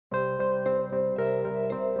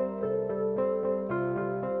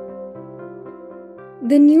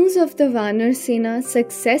The news of the Vanar Sena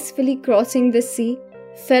successfully crossing the sea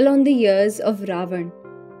fell on the ears of Ravan.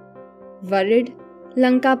 Worried,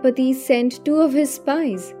 Lankapati sent 2 of his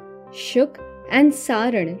spies, Shuka and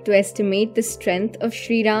Saran, to estimate the strength of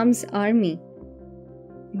Shri Ram's army.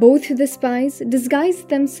 Both the spies disguised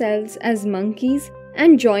themselves as monkeys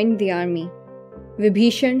and joined the army.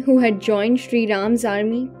 Vibhishana, who had joined Shri Ram's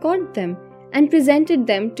army, caught them and presented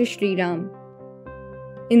them to Shri Ram.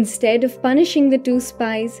 Instead of punishing the 2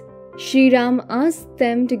 spies, Shri Ram asked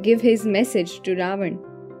them to give his message to Ravan.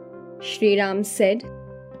 Shri Ram said,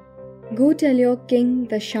 "Go tell your king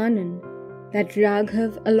Dashanan that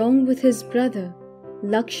Raghav along with his brother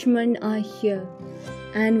Lakshmana are here,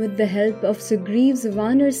 and with the help of Sugriva's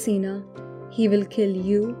Vanar Sena, he will kill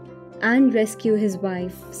you and rescue his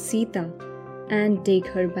wife Sita and take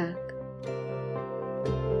her back."